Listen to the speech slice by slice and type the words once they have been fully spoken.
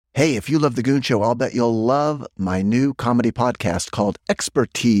Hey, if you love The Goon Show, I'll bet you'll love my new comedy podcast called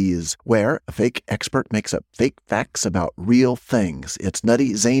Expertise, where a fake expert makes up fake facts about real things. It's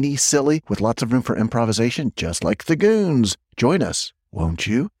nutty, zany, silly, with lots of room for improvisation, just like The Goons. Join us, won't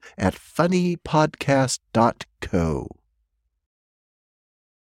you, at funnypodcast.co.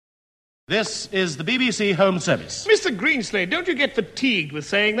 This is the BBC Home Service. Mr. Greenslade, don't you get fatigued with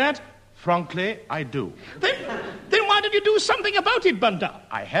saying that? Frankly, I do. Then why did you do something about it, Bunter?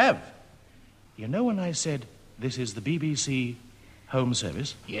 I have. You know when I said, this is the BBC Home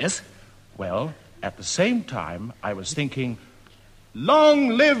Service? Yes? Well, at the same time, I was thinking, long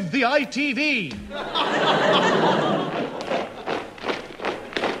live the ITV!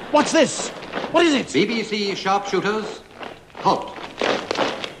 What's this? What is it? BBC sharpshooters, halt.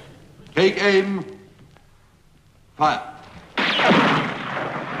 Take aim. Fire.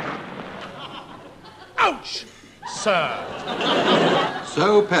 Ouch! Sir.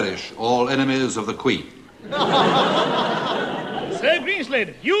 So perish all enemies of the Queen. Sir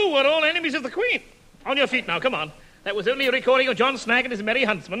Greenslade, you were all enemies of the Queen. On your feet now, come on. That was only a recording of John Snag and his merry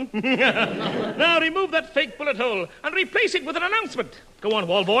huntsman. Now remove that fake bullet hole and replace it with an announcement. Go on,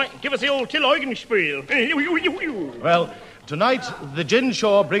 Wallboy, give us the old Till Eugenspiel. Well, tonight, the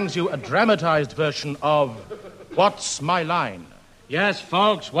Ginshaw brings you a dramatized version of What's My Line? Yes,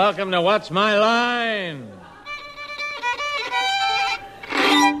 folks, welcome to What's My Line?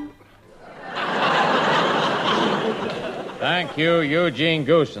 Thank you, Eugene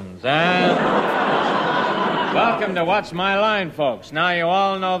Goosens. And welcome to What's My Line, folks. Now you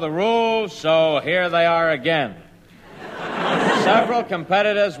all know the rules, so here they are again. Several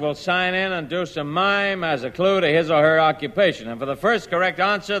competitors will sign in and do some mime as a clue to his or her occupation. And for the first correct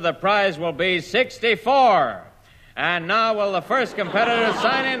answer, the prize will be 64. And now will the first competitor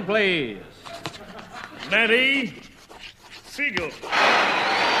sign in, please? Matty Siegel.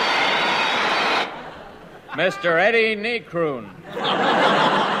 Mr. Eddie Nekroon.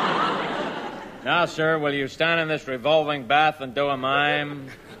 Now, sir, will you stand in this revolving bath and do a mime?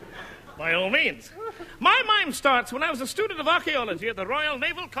 By all means. My mime starts when I was a student of archaeology at the Royal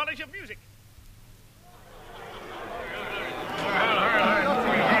Naval College of Music.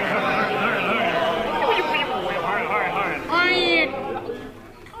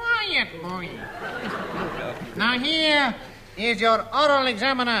 Quiet, boy. Now here is your oral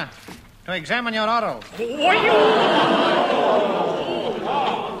examiner to examine your oral.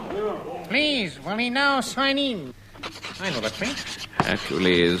 Please, will he now sign in? I know that thing.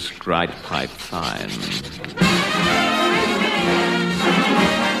 Hercules, gripe pipe fine.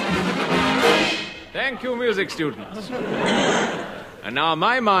 Thank you, music students. And now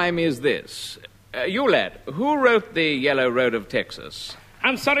my mime is this. You lad, who wrote the Yellow Road of Texas?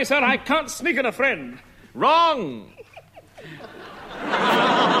 I'm sorry, sir, I can't sneak on a friend. Wrong!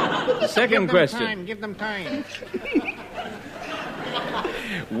 Second question. Give them time.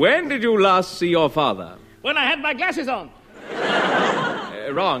 When did you last see your father? When I had my glasses on.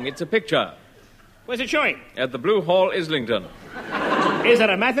 Wrong, it's a picture. Where's it showing? At the Blue Hall, Islington. Is there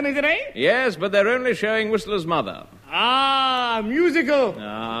a matinee today? Yes, but they're only showing Whistler's Mother. Ah, musical.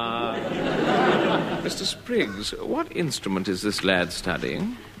 Mr. Spriggs, what instrument is this lad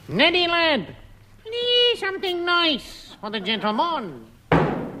studying? Neddy, lad. Please, something nice for the gentleman.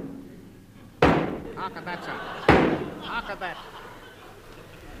 Hark at that, sir. Hark at that.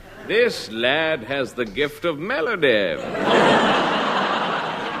 This lad has the gift of melody.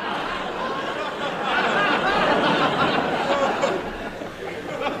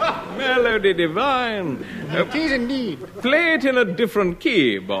 Melody divine. It is indeed. Play it in a different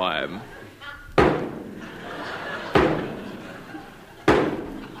key, boy.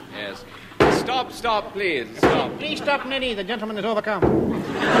 Yes. Stop, please. Stop. Please stop, Neddy. The gentleman is overcome.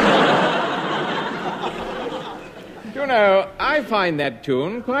 You know, I find that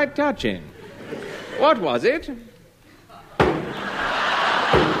tune quite touching. What was it?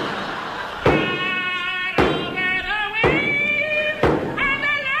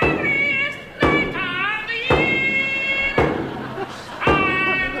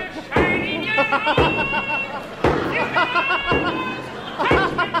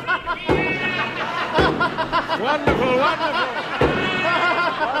 Wonderful.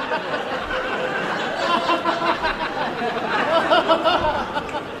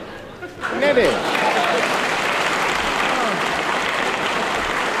 Neddy.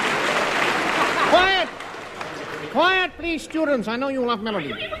 Quiet, please, students. I know you love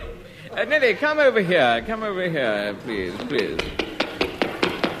melody. Neddy, come over here, please.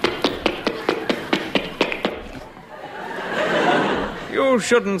 You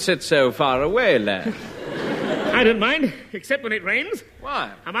shouldn't sit so far away, lad. I don't mind, except when it rains.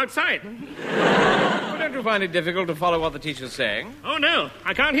 Why? I'm outside. Well, don't you find it difficult to follow what the teacher's saying? Oh, no,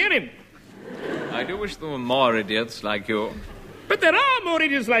 I can't hear him. I do wish there were more idiots like you. But there are more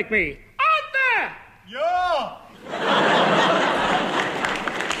idiots like me. Aren't there? Yeah!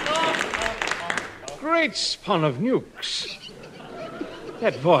 Great spawn of nukes.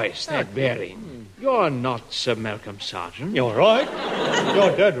 That voice, that bearing. You're not Sir Malcolm Sargent. You're right.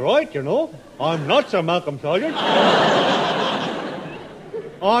 You're dead right, you know. I'm not Sir Malcolm Sargent.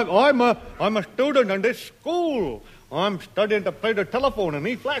 I'm a student in this school. I'm studying to play the telephone in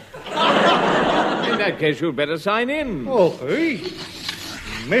E flat. In that case, you'd better sign in. Okay.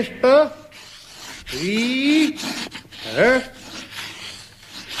 Mr. E.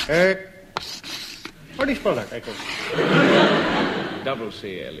 How do you spell that, Echo? Double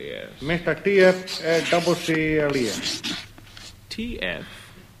C-L-E-S. Mr. T.F. Double C-L-E-S. T.F.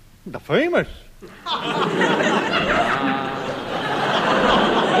 The famous.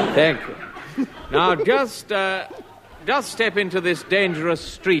 Thank you. Now, just step into this dangerous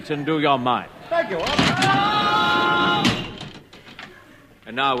street and do your mime. Thank you,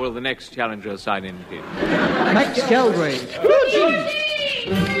 And now will the next challenger sign in, please? Max Galbraith.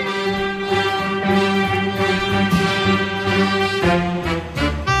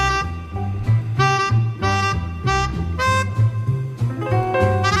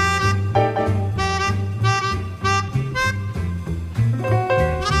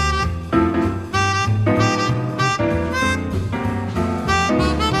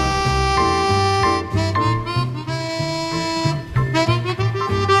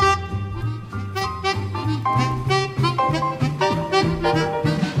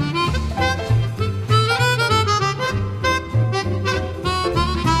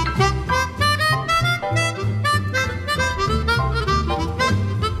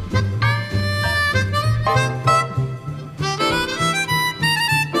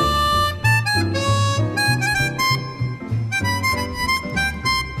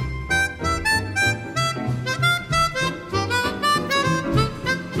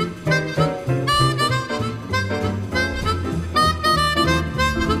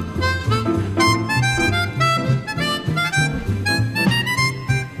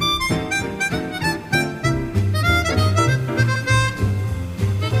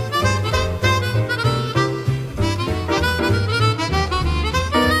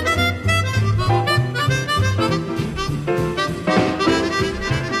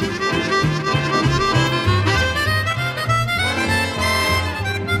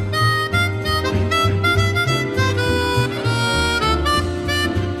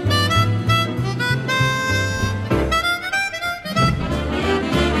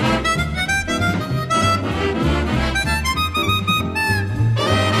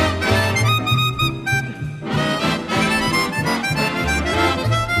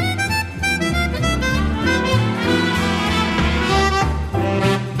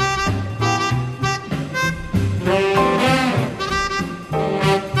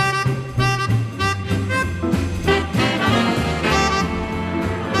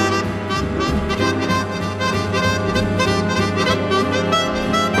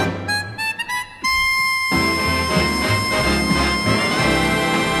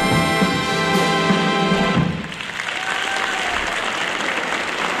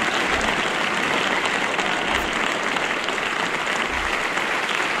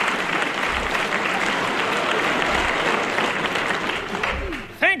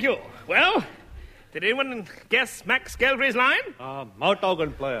 Thank you. Well, did anyone guess Max Galbraith's line? Mouth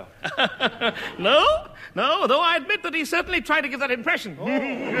organ player. No, though I admit that he certainly tried to give that impression.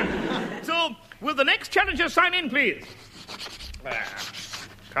 So, will the next challenger sign in, please?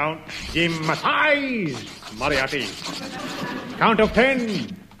 Count Jim Mathies, Moriarty. Count of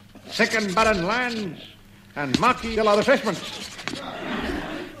 10. Second Baron lands. And Marquis de la Refreshments.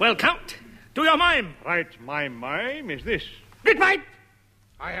 Well, Count, do your mime. Right, my mime is this. Good mime.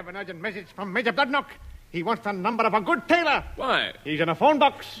 I have an urgent message from Major Bloodnock. He wants the number of a good tailor. Why? He's in a phone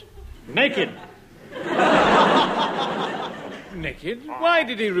box. Naked. Naked? Why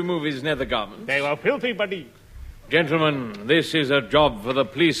did he remove his nether garments? They were filthy, buddy. Gentlemen, this is a job for the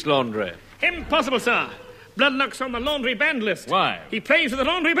police laundry. Impossible, sir. Bloodnock's on the laundry band list. Why? He plays with the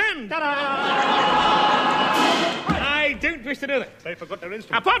laundry band. I don't wish to do that. They forgot their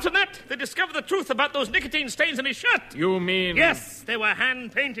instrument. Apart from that, they discovered the truth about those nicotine stains in his shirt. You mean... Yes, they were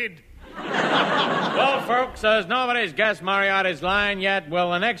hand-painted. Well, folks, as nobody's guessed Moriarty's line yet, will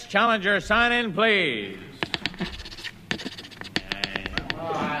the next challenger sign in, please?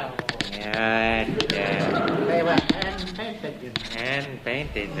 They were hand-painted. Hand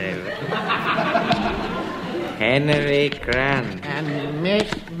painted, Henry Grant. And Miss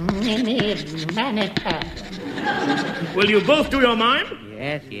Minnie Manitou. Will you both do your mime?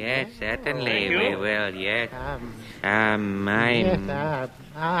 Yes, certainly Thank you. we will, yes. Mime. Yes,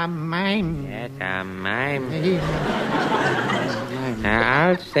 mime. Yes, mime.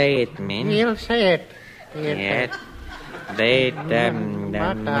 I'll say it, Min. He'll say it. Yes. The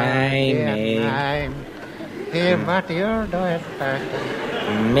mime. Here, what you're doing,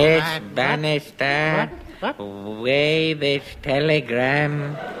 Miss Bannister, weigh this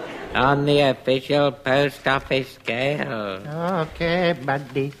telegram on the official post office scale. Okay,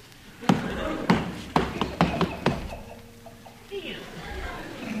 buddy.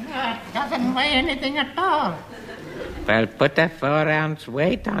 Doesn't weigh anything at all. Well, put a 4-ounce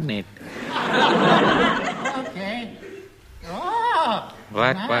weight on it. Okay. Oh.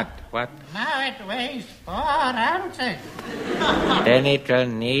 What? Now it weighs 4 ounces. Then it'll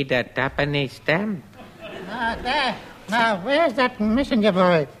need a twopenny stamp. There. Now, where's that messenger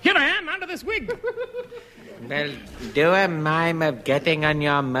boy? Here I am, under this wig. Well, do a mime of getting on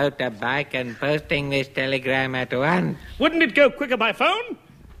your motorbike and posting this telegram at once. Wouldn't it go quicker by phone?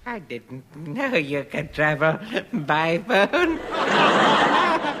 I didn't know you could travel by phone.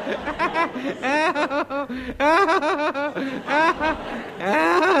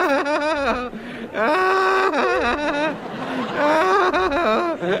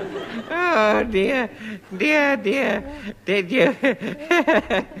 Oh, dear. Did you...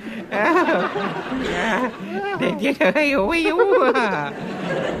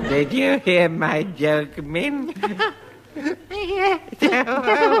 Did you hear my joke, Min?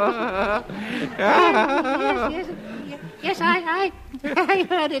 Yes, I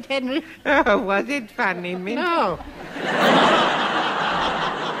heard it, Henry. Oh, was it funny, Min? No.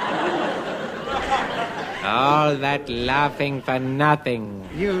 All that laughing for nothing.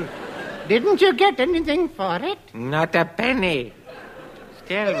 Didn't you get anything for it? Not a penny.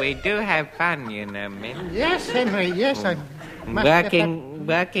 Still, we do have fun, you know, Min. Yes, Henry, yes.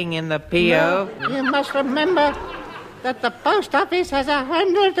 Working in the P.O. No, you must remember that the post office has a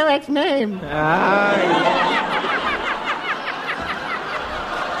handle to its name. Oh, yeah.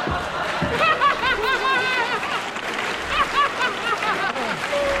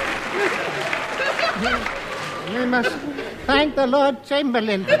 We must thank the Lord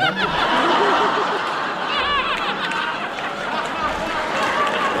Chamberlain for that.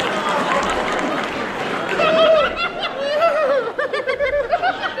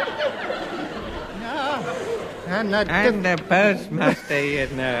 I'm the postmaster, you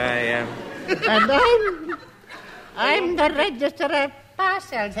know I am. And I'm the register of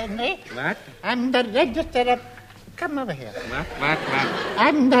parcels, Henry. What? I'm the register of... Come over here. What?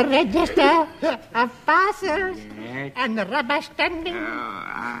 I'm the register of parcels Yes. and rubber stamping.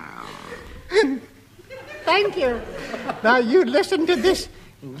 Thank you. Now you listen to this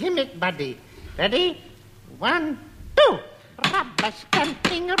gimmick, buddy. Ready? 1, 2. Rubber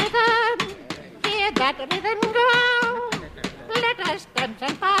stamping rhythm. Hear that rhythm go. Letter stamps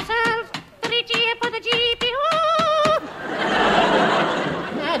and parcels. 3 cheer for the GPO.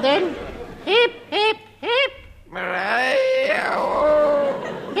 Now then, hip, hip, hip.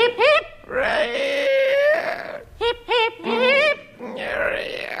 Hip, hip. Hip, hip, hip.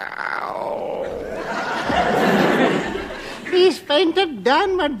 He's fainted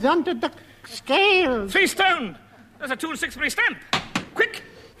downwards onto the scales. 3 stone. There's a 2 6-penny stamp. Quick,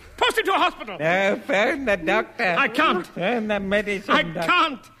 post him to a hospital. No, phone the doctor. I can't. Phone the medicine I doctor.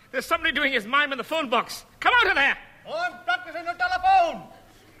 can't. There's somebody doing his mime in the phone box. Come out of there. I'm practicing the telephone.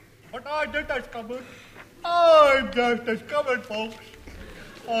 But I just discovered. I just discovered, folks.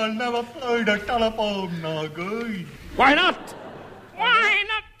 I'll never play the telephone again. Why not? Why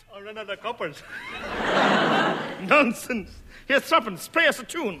not? I'll run out of coppers. Nonsense. Here's threepence. Play us a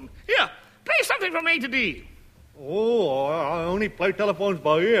tune. Here, play something from A to D. Oh, I only play telephones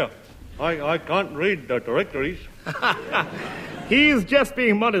by ear. I can't read the directories. He's just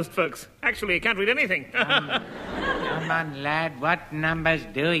being modest, folks. Actually, he can't read anything. Come on, lad. What numbers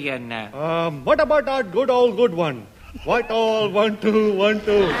do you know? What about that good one? Whitehall 1 2 1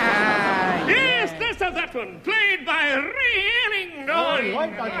 2. Yes, let's have that one. Played by Ray Ellington. You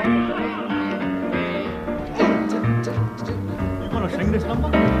want to sing this number?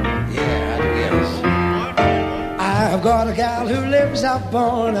 Yeah, yes. I've got a gal who lives up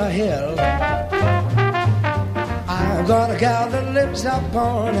on a hill. I've got a gal that lives up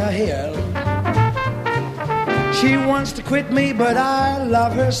on a hill. She wants to quit me, but I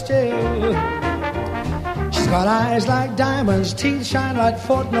love her still. She's got eyes like diamonds, teeth shine like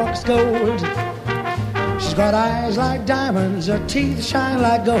Fort Knox gold. She's got eyes like diamonds, her teeth shine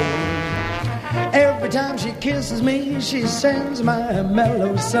like gold. Every time she kisses me, she sends my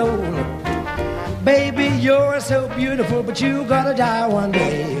mellow soul. Baby, you're so beautiful, but you gotta die one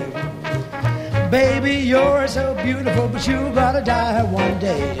day. Baby, you're so beautiful, but you gotta die one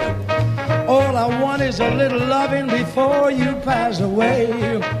day. All I want is a little loving before you pass away.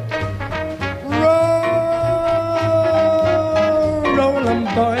 Roll 'em,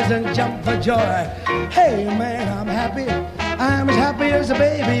 boys, and jump for joy. Hey, man, I'm happy. I'm as happy as a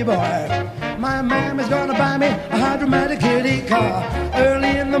baby boy. My mammy's gonna buy me a hydromatic kitty car.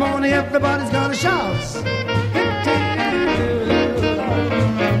 Early in the morning, everybody's gonna shout.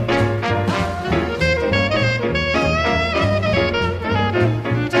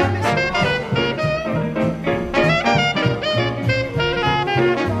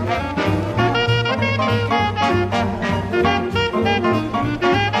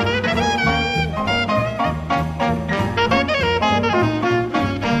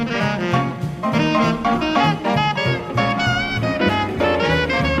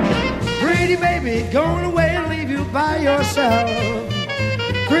 Going away and leave you by yourself.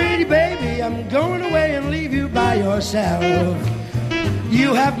 Pretty baby, I'm going away and leave you by yourself.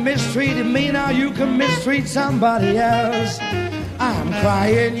 You have mistreated me, now you can mistreat somebody else. I'm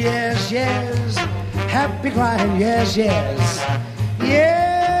crying, yes, yes. Happy crying, yes, yes.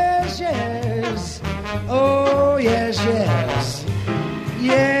 Yes, yes. Oh, yes, yes.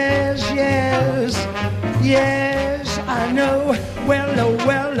 Yes, yes. Yes, I know. Well, oh,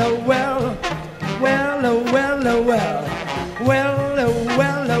 well, oh, well. Well, oh, well, oh, well. Well, oh,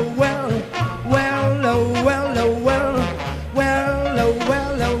 well, oh, well. Well, oh, well, oh, well. Well, oh,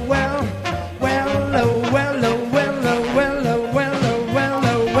 well, oh, well. Well, oh, well, oh, well, oh, well, oh, well, oh, well,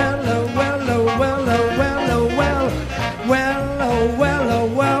 oh, well, oh, well, oh, well, oh, well, oh, well. Well, oh, well, oh,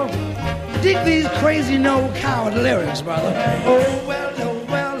 well. Dig these crazy, no coward lyrics, brother. Oh, well, oh,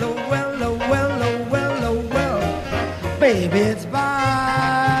 well, oh, well, oh, well, oh, well, oh, well. Baby, it's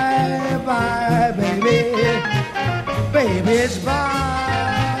bye, bye, baby. Baby, it's bye,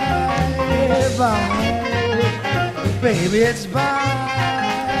 bye. Baby, it's bye.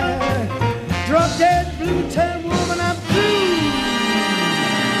 Drop dead, blue tan woman, I'm through.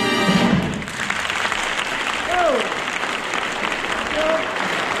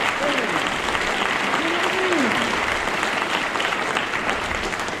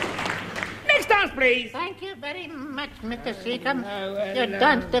 Next dance, please. Thank you very much, Mr. Seacombe. You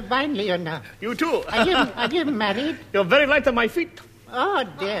dance divinely, you know. You too. Are you married? You're very light on my feet. Oh,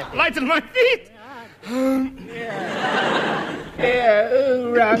 dear. Light on my feet. Yeah,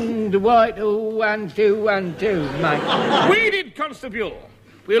 who rang the white? Oh, 1, 2, 1, 2, mate. We did, Constable.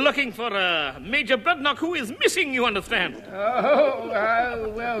 We're looking for Major Bloodnock, who is missing, you understand.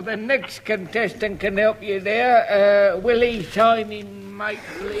 Oh, well, the next contestant can help you there. Willie, sign in, mate,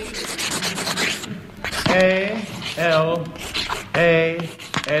 please. A-L-A-S-K-A.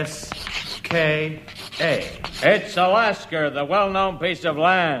 It's Alaska, the well-known piece of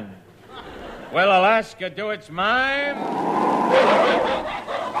land. Will Alaska do its mime?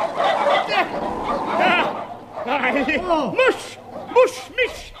 Mush, mush,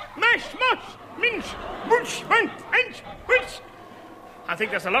 mish, mash, mush, minch, mush, munch, which. I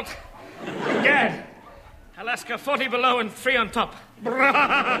think that's a lot. Gad. Alaska 40 below and 3 on top.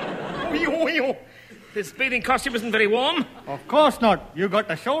 This bathing costume isn't very warm. Of course not. You got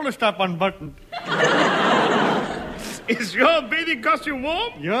the shoulder strap unbuttoned. Is your bathing costume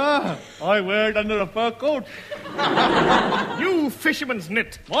warm? Yeah, I wear it under a fur coat. You fisherman's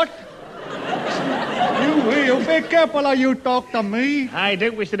knit. What? You be careful how you talk to me. I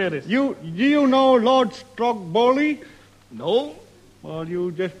don't wish to do this. Do you know Lord Strogboli? No. Well,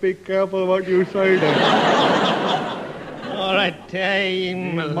 you just be careful what you say then. All right, You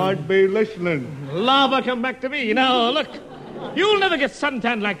might be listening. Lava, come back to me. Now, look. You'll never get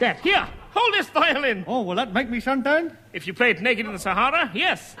suntanned like that. Here, hold this violin. Oh, will that make me suntanned? If you play it naked in the Sahara,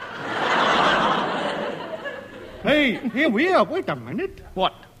 yes. Hey, here we are. Wait a minute.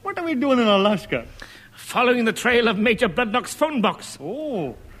 What? What are we doing in Alaska? Following the trail of Major Bloodnock's phone box.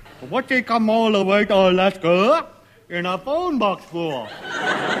 Oh, what they come all the way to Alaska in a phone box for?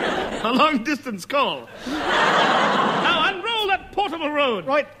 A long-distance call. Now unroll that portable road.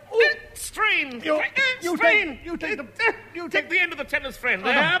 Right. Strain. You Strain. take the end of the tennis friend.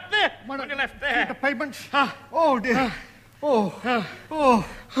 There, up there. On your left, there. The pavement. Oh, dear. Oh,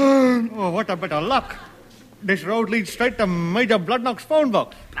 what a bit of luck. This road leads straight to Major Bloodnock's phone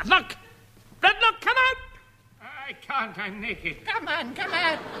box. Bloodnock! Bloodnock, come out! I can't, I'm naked. Come on, come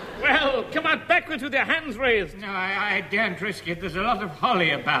on. Well, come out backwards with your hands raised. No, I daren't risk it. There's a lot of holly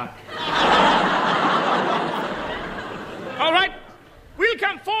about. All right. We'll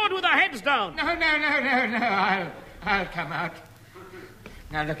come forward with our heads down. No. I'll come out.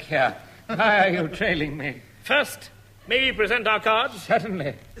 Now, look here. Why are you trailing me? First, may we present our cards?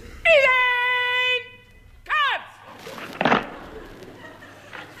 Certainly. Cards!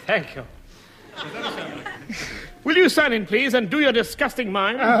 Thank you. Will you sign in, please, and do your disgusting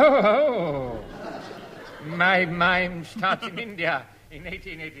mime? Oh. My mime starts in India in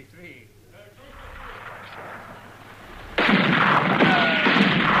 1883.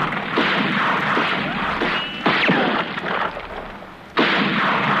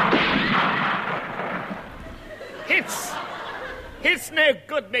 It's no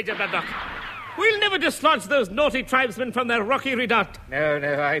good, Major Bladnock. We'll never dislodge those naughty tribesmen from their rocky redoubt. No,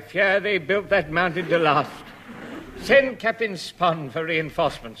 I fear they built that mountain to last. Send Captain Spon for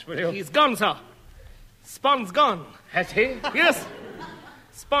reinforcements, will you? He's gone, sir. Spon's gone. Has he? Yes.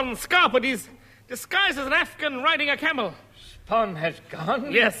 Spon's scarp, but he's disguised as an Afghan riding a camel. Spon has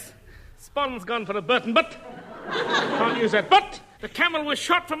gone? Yes. Spon's gone for a Burton, but... Can't use that. But the camel was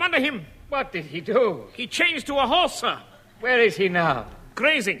shot from under him. What did he do? He changed to a horse, sir. Where is he now?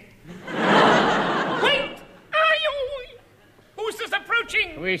 Grazing. Wait! Who's this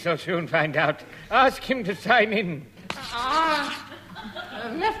approaching? We shall soon find out. Ask him to sign in.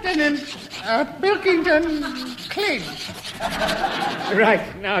 Lieutenant Pilkington Clint.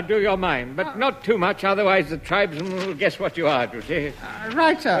 Right, now do your mime, but not too much, otherwise the tribesmen will guess what you are, you see.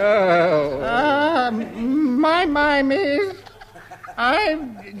 Right, sir. Oh. My mime is...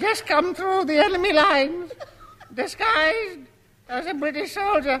 I've just come through the enemy lines, disguised as a British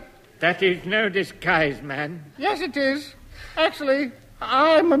soldier. That is no disguise, man. Yes, it is. Actually,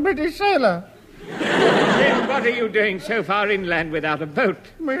 I'm a British sailor. Then what are you doing so far inland without a boat?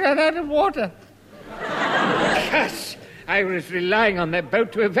 We ran out of water. Yes, I was relying on that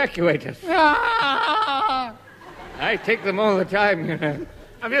boat to evacuate us. Ah! I take them all the time, you know.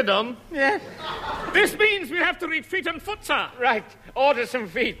 Have you done? Yes. This means we'll have to retreat on foot, sir. Right. Order some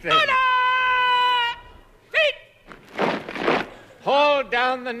feet, then. Order! Feet! Haul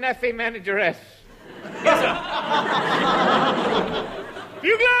down the Neffy manageress. Yes, sir.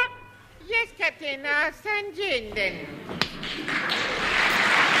 Bugler! Yes, Captain. I'll send you in, then.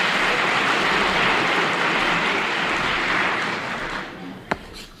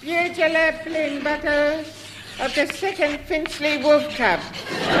 Bugler Flynn-Butter of the 2nd Finchley Wolf Club.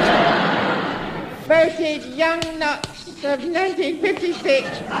 Voted Young Knots of 1956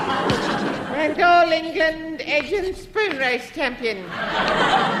 and All England Edge and Spoon Race champion.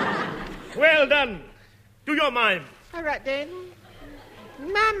 Well done. Do your mime. All right, then.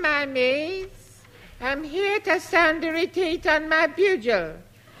 My mime is... I'm here to sound a retreat on my bugle.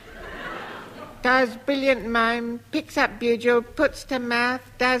 Does brilliant mime, picks up bugle, puts to mouth,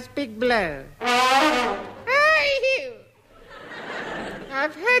 does big blow. Aye,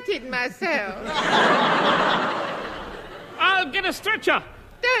 I've hurted myself. I'll get a stretcher.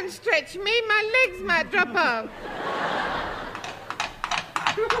 Don't stretch me, my legs might drop off.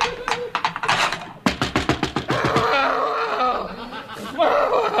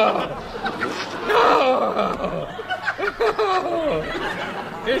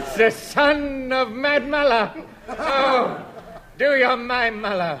 It's the son of Mad Mullah. Oh, do your mime,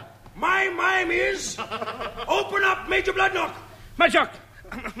 Mullah. My mime is... Open up, Major Bladnock. Major.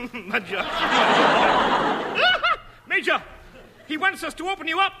 Major, he wants us to open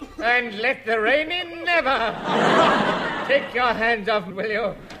you up. And let the rain in never. Take your hands off, will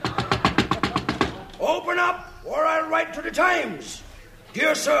you? Open up, or I'll write to the Times.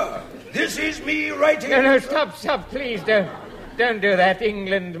 Dear sir, this is me writing... No, stop, please, don't do that.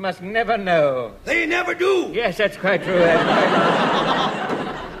 England must never know. They never do. Yes, that's quite true.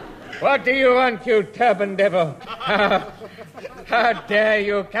 What do you want, you turban devil? How dare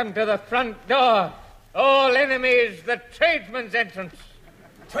you come to the front door? All enemies, the tradesman's entrance.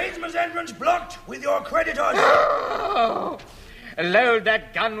 Tradesman's entrance blocked with your creditors. Oh, load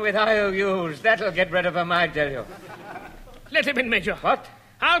that gun with IOUs. That'll get rid of him, I tell you. Let him in, Major. What?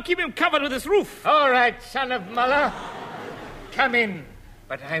 I'll keep him covered with this roof. All right, son of Mullah. Come in.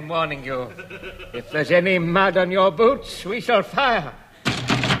 But I'm warning you. If there's any mud on your boots, we shall fire.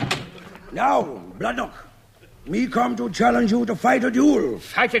 Now, Bladnock, me come to challenge you to fight a duel.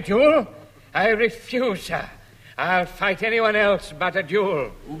 Fight a duel? I refuse, sir. I'll fight anyone else but a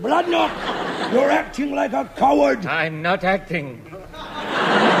duel. Bladnock, you're acting like a coward. I'm not acting.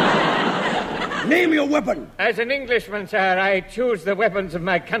 Name your weapon. As an Englishman, sir, I choose the weapons of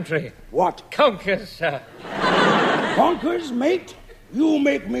my country. What? Conkers, sir. Conkers, mate? You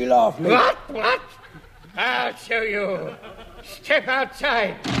make me laugh, mate. What? I'll show you. Step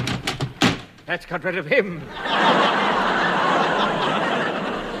outside. That's got rid of him.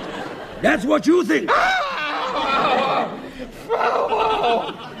 That's what you think.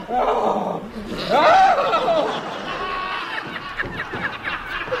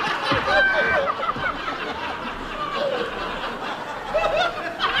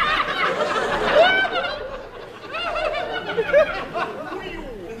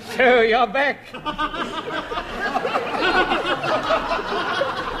 So you're back.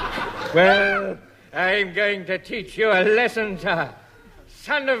 Well, I'm going to teach you a lesson, sir.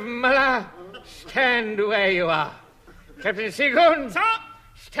 Son of Mullah, stand where you are. Captain Seagoon, Sir?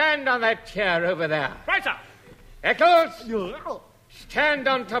 Stand on that chair over there. Right, sir. Eccles, stand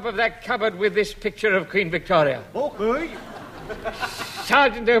on top of that cupboard with this picture of Queen Victoria. Okay.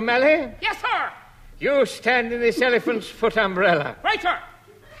 Sergeant O'Malley, Yes, sir. you stand in this elephant's foot umbrella. Right, sir.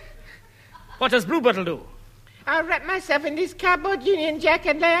 What does Bluebottle do? I'll wrap myself in this cardboard Union Jack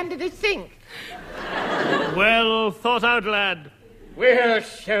and lay under the sink. Well thought out, lad. We'll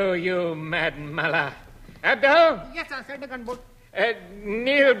show you, Mad Mullah. Abdul, Yes, sir. Send the gunboat.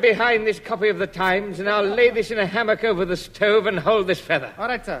 kneel behind this copy of the Times, and I'll lay this in a hammock over the stove and hold this feather. All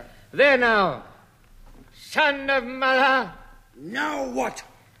right, sir. There now. Son of Mullah. Now what?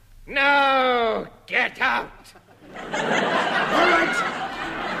 Now, get out.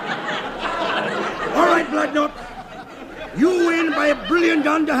 All right, Bloodnut. You win by a brilliant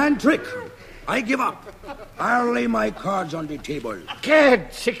underhand trick. I give up. I'll lay my cards on the table.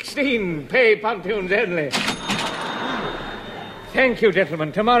 Cad 16, pay pontoons only. Thank you,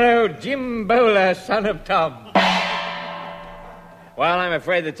 gentlemen. Tomorrow, Jim Bowler, son of Tom. Well, I'm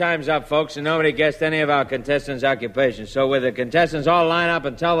afraid the time's up, folks, and nobody guessed any of our contestants' occupations. So will the contestants all line up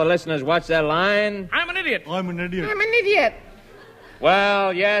and tell the listeners what's their line? I'm an idiot. I'm an idiot. I'm an idiot.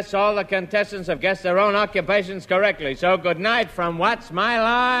 Well, yes, all the contestants have guessed their own occupations correctly. So good night from What's My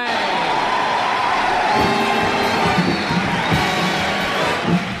Line?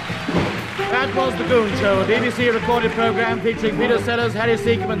 That was The Goon Show, a BBC recorded program featuring Peter Sellers, Harry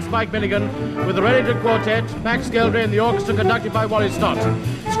Seacombe and Spike Milligan, with the Reddington Quartet, Max Geldray and the orchestra conducted by Wally Stott.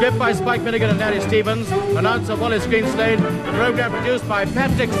 Script by Spike Milligan and Harry Stevens, announcer Wally Screenslade, the program produced by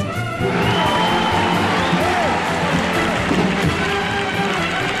Pat Dixon.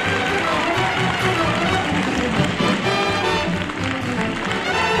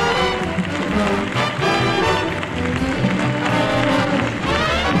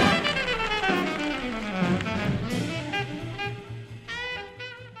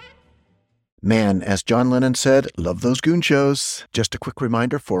 Man, as John Lennon said, love those Goon shows. Just a quick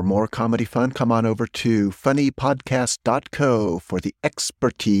reminder, for more comedy fun, come on over to funnypodcast.co for the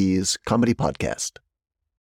Expertise Comedy Podcast.